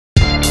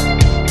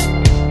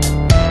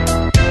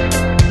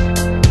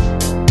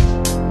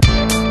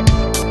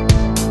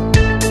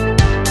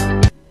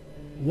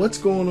What's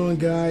going on,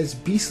 guys?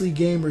 Beastly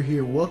Gamer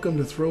here. Welcome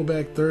to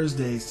Throwback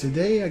Thursdays.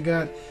 Today I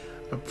got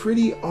a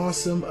pretty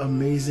awesome,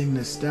 amazing,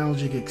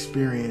 nostalgic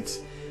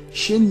experience.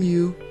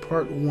 Shenmue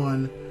Part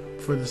 1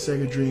 for the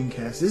Sega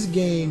Dreamcast. This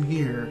game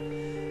here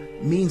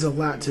means a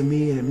lot to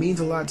me, and it means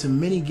a lot to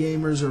many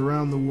gamers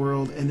around the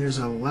world, and there's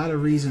a lot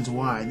of reasons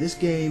why. This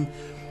game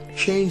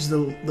changed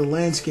the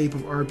landscape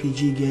of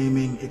RPG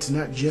gaming. It's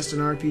not just an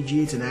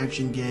RPG, it's an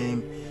action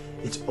game.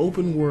 It's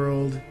open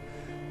world.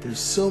 There's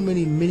so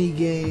many mini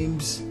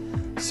games,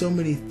 so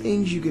many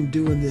things you can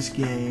do in this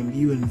game.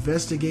 You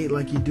investigate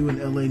like you do in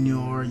LA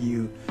Noire.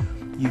 You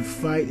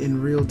fight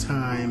in real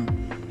time.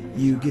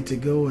 You get to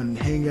go and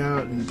hang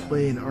out and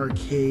play in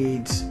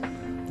arcades.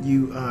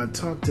 You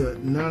talk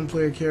to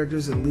non-player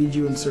characters that lead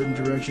you in certain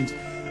directions.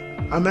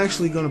 I'm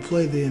actually going to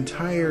play the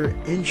entire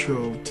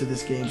intro to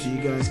this game so you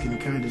guys can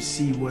kind of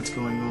see what's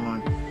going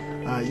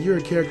on. You're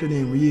a character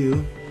named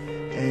Ryu,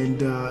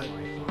 and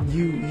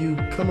you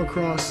come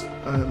across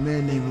a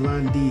man named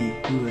Landi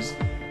who is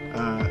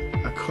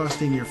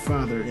accosting your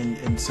father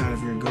inside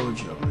of your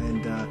gojo,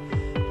 and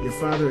your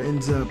father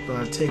ends up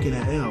taking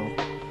an L,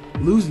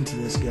 losing to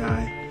this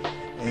guy,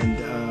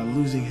 and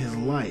losing his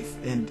life.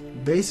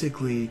 And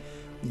basically,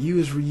 you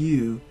as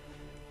Ryu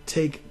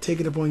take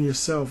it upon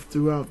yourself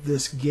throughout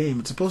this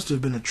game. It's supposed to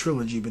have been a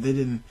trilogy, but they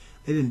didn't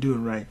do it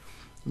right.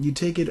 You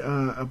take it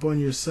upon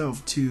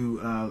yourself to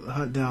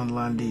hunt down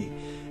Landi.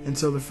 And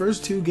so the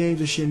first two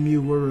games of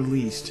Shenmue were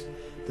released.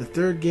 The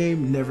third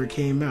game never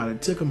came out.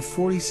 It took them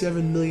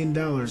 $47 million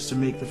to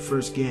make the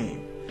first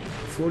game.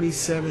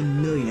 $47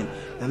 million.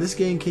 Now this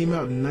game came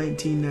out in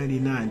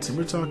 1999, so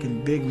we're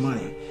talking big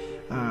money.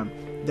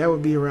 That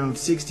would be around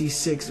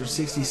 $66 or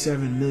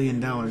 $67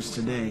 million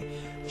today,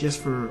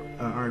 just for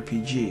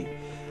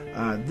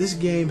RPG. This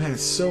game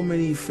has so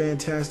many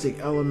fantastic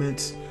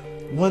elements.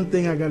 One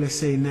thing I gotta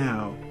say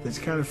now that's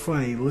kind of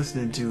funny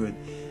listening to it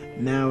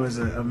now as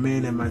a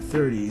man in my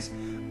 30s,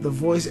 the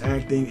voice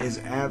acting is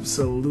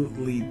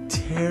absolutely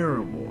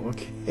terrible,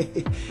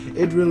 okay?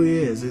 It really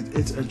is.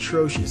 It's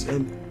atrocious.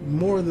 And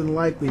more than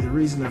likely the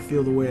reason I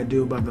feel the way I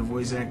do about the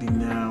voice acting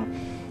now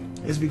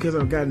is because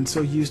I've gotten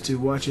so used to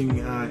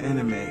watching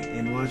anime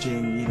and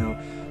watching,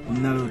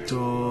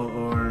 Naruto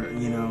or,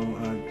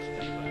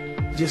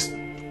 just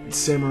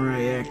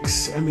Samurai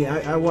X. I mean,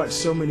 I watch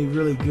so many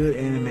really good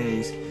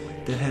animes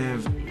that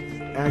have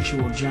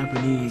actual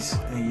Japanese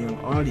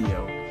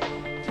audio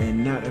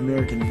and not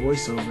American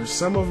voiceovers.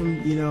 Some of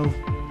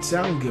them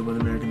sound good with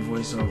American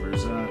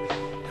voiceovers.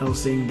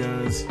 Hellsing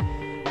does,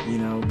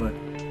 but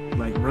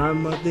like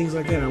Ranma, things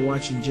like that I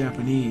watch in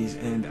Japanese,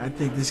 and I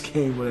think this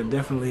game would have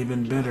definitely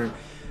been better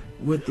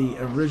with the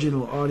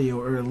original audio,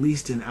 or at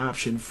least an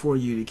option for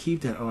you to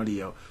keep that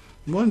audio.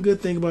 One good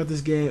thing about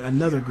this game,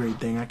 another great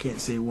thing, I can't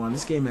say one,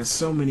 this game has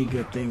so many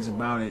good things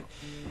about it,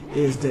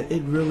 is that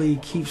it really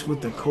keeps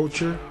with the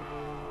culture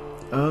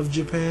of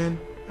Japan.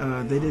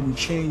 They didn't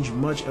change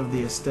much of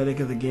the aesthetic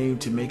of the game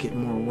to make it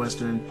more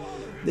Western.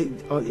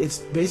 It's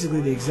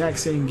basically the exact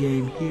same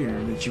game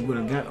here that you would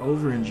have got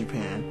over in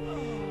Japan,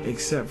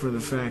 except for the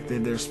fact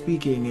that they're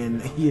speaking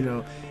and,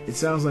 it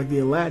sounds like the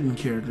Aladdin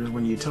characters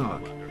when you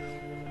talk.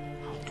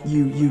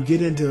 You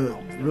get into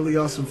really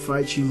awesome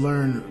fights, you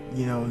learn,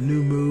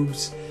 new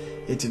moves.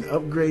 It's an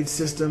upgrade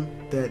system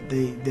that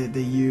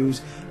they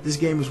use. This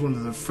game is one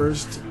of the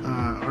first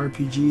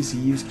RPGs to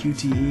use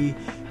QTE,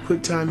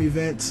 quick time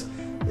events.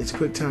 It's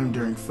quick time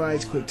during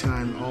fights, quick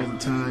time all the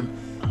time.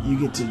 You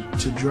get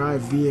to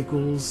drive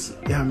vehicles.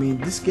 I mean,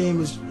 this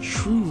game is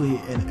truly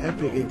an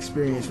epic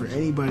experience for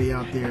anybody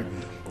out there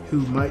who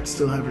might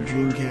still have a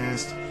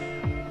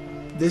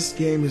Dreamcast. This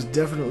game is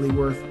definitely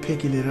worth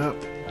picking it up,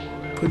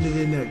 putting it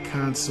in that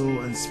console,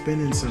 and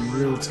spending some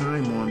real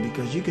time on,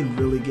 because you can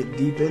really get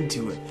deep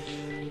into it.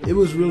 It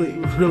was really,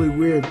 really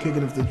weird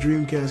picking up the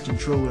Dreamcast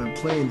controller and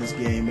playing this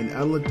game, and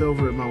I looked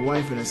over at my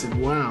wife and I said,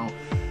 wow,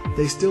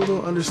 they still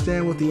don't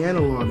understand what the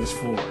analog is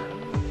for,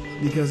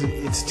 because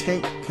it's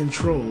tank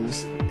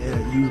controls.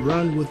 You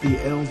run with the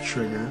L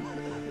trigger,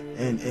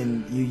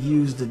 and you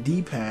use the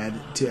D-pad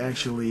to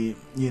actually,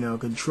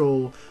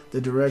 control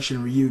the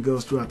direction Ryu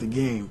goes throughout the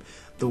game.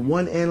 The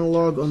one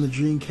analog on the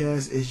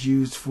Dreamcast is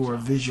used for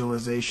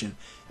visualization.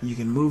 You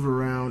can move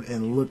around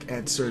and look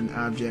at certain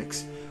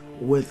objects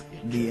with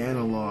the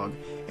analog.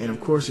 And of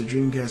course, the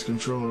Dreamcast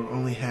controller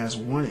only has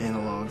one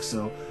analog,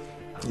 so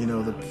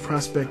the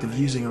prospect of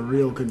using a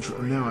real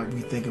controller, now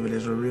we think of it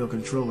as a real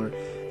controller,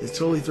 is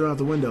totally thrown out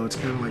the window. It's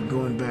kind of like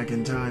going back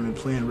in time and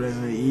playing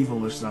Resident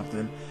Evil or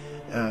something,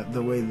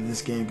 the way that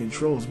this game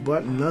controls.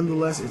 But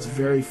nonetheless, it's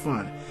very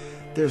fun.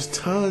 There's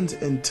tons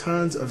and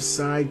tons of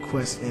side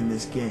quests in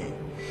this game.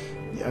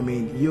 I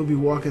mean, you'll be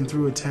walking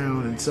through a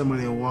town and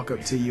somebody will walk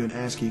up to you and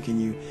ask you, can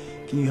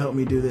you help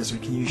me do this, or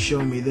can you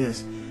show me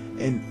this?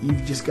 And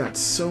you've just got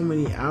so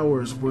many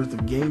hours worth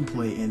of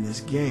gameplay in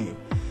this game.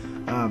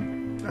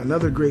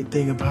 Another great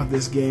thing about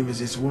this game is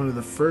it's one of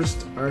the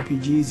first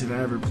RPGs that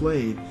I ever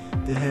played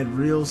that had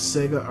real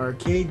Sega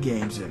arcade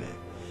games in it.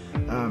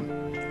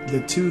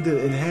 The two that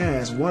it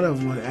has, one of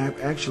them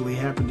actually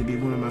happened to be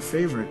one of my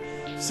favorite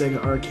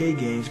Sega arcade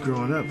games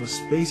growing up, was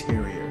Space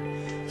Harrier.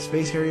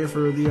 Space Harrier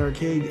for the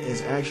arcade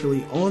is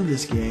actually on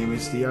this game.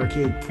 It's the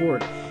arcade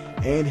port,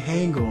 and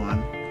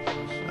Hang-On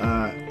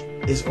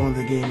is on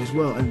the game as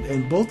well.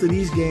 And both of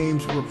these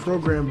games were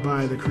programmed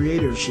by the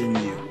creator of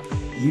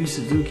Shenmue, Yu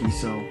Suzuki,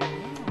 so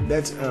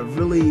that's a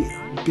really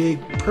big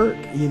perk.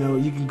 You know,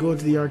 you can go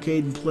into the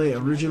arcade and play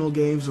original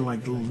games or like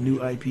little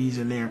new IPs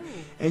in there,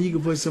 and you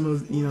can play some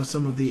of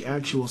the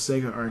actual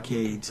Sega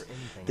arcades.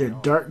 There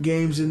are dark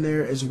games in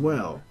there as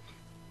well.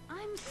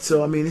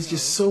 So I mean, it's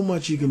just so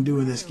much you can do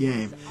in this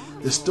game.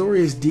 The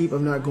story is deep.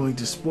 I'm not going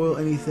to spoil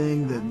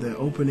anything. The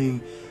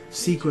opening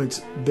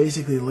sequence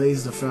basically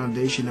lays the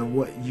foundation of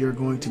what you're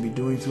going to be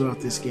doing throughout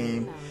this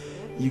game.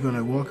 You're going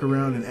to walk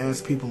around and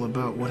ask people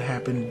about what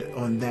happened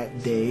on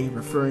that day,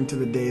 referring to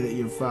the day that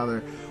your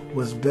father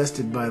was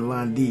bested by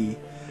Landi.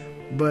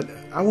 But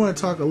I want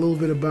to talk a little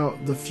bit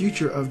about the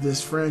future of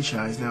this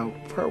franchise. Now,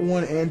 Part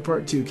 1 and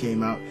Part 2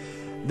 came out.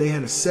 They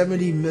had a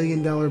 $70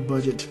 million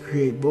budget to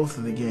create both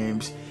of the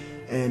games,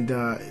 and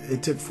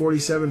it took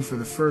 $47 for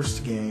the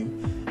first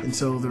game, and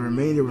so the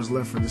remainder was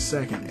left for the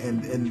second,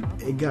 and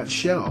it got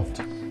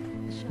shelved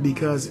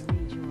because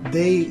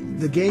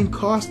the game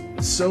cost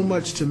so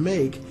much to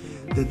make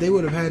that they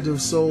would have had to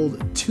have sold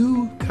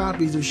 2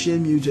 copies of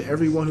Shenmue to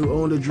everyone who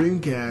owned a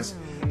Dreamcast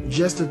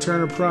just to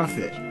turn a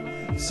profit.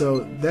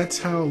 So that's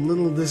how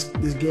little this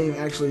game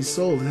actually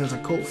sold. It has a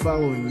cult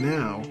following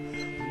now.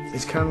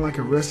 It's kind of like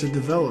Arrested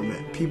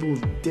Development. People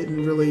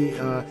didn't really,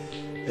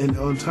 and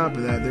on top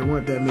of that, there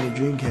weren't that many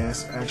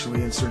Dreamcasts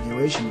actually in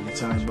circulation at the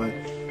time, but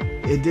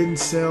it didn't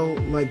sell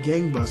like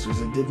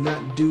gangbusters. It did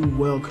not do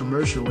well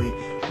commercially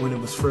when it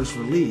was first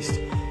released.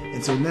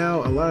 And so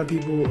now a lot of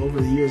people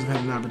over the years have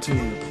had an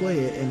opportunity to play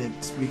it, and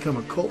it's become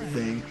a cult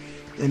thing.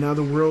 And now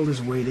the world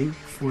is waiting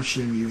for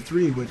Shenmue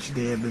 3, which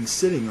they have been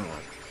sitting on.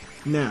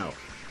 Now,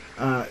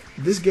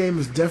 this game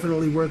is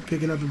definitely worth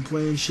picking up and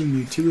playing.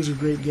 Shenmue 2 is a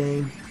great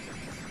game.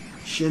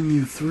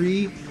 Shenmue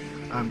 3,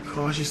 I'm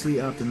cautiously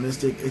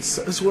optimistic.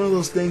 It's one of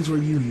those things where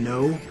you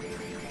know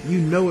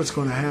what's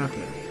going to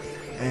happen.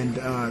 And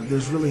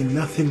there's really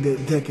nothing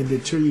that can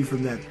deter you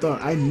from that thought.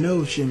 I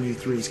know Shenmue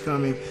 3 is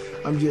coming.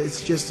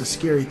 It's just a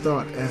scary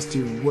thought as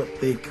to what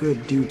they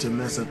could do to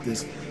mess up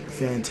this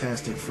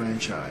fantastic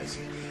franchise.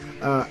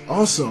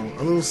 Also,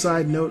 a little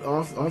side note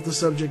off the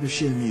subject of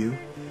Shenmue,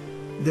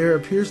 there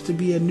appears to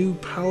be a new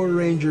Power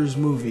Rangers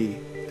movie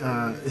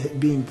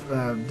being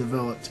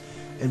developed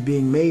and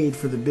being made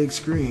for the big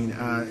screen.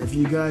 If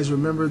you guys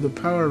remember the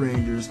Power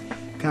Rangers,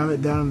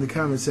 comment down in the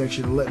comment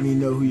section and let me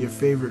know who your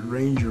favorite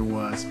Ranger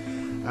was.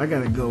 I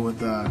gotta go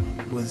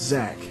with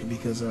Zach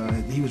because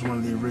he was one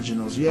of the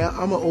originals. Yeah,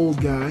 I'm an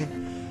old guy.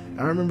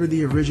 I remember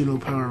the original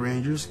Power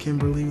Rangers,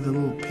 Kimberly with the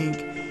little pink.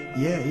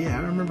 Yeah,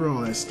 I remember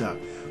all that stuff.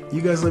 You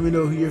guys let me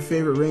know who your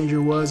favorite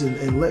Ranger was,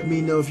 and let me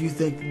know if you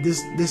think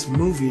this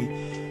movie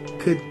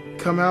could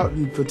come out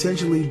and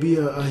potentially be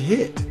a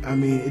hit. I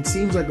mean, it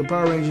seems like the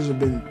Power Rangers have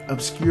been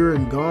obscure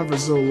and gone for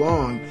so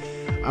long.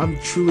 I'm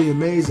truly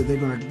amazed that they're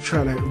going to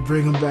try to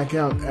bring them back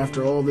out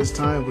after all this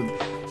time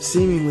with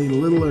seemingly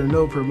little or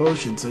no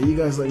promotion. So you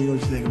guys let me know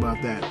what you think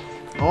about that.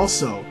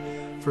 Also,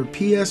 for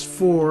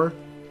PS4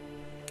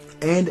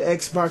 and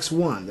Xbox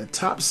One, the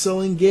top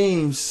selling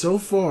games so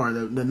far,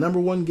 the number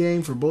one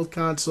game for both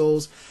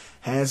consoles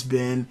has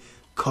been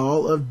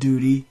Call of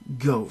Duty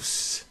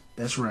Ghosts.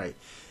 That's right.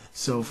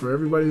 So for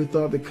everybody who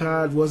thought the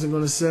COD wasn't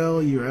going to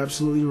sell, you're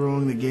absolutely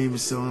wrong. The game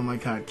is selling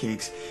like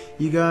hotcakes.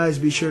 You guys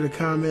be sure to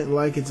comment,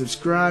 like, and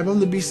subscribe. I'm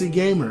the Beastly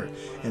Gamer,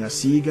 and I'll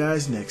see you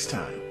guys next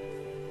time.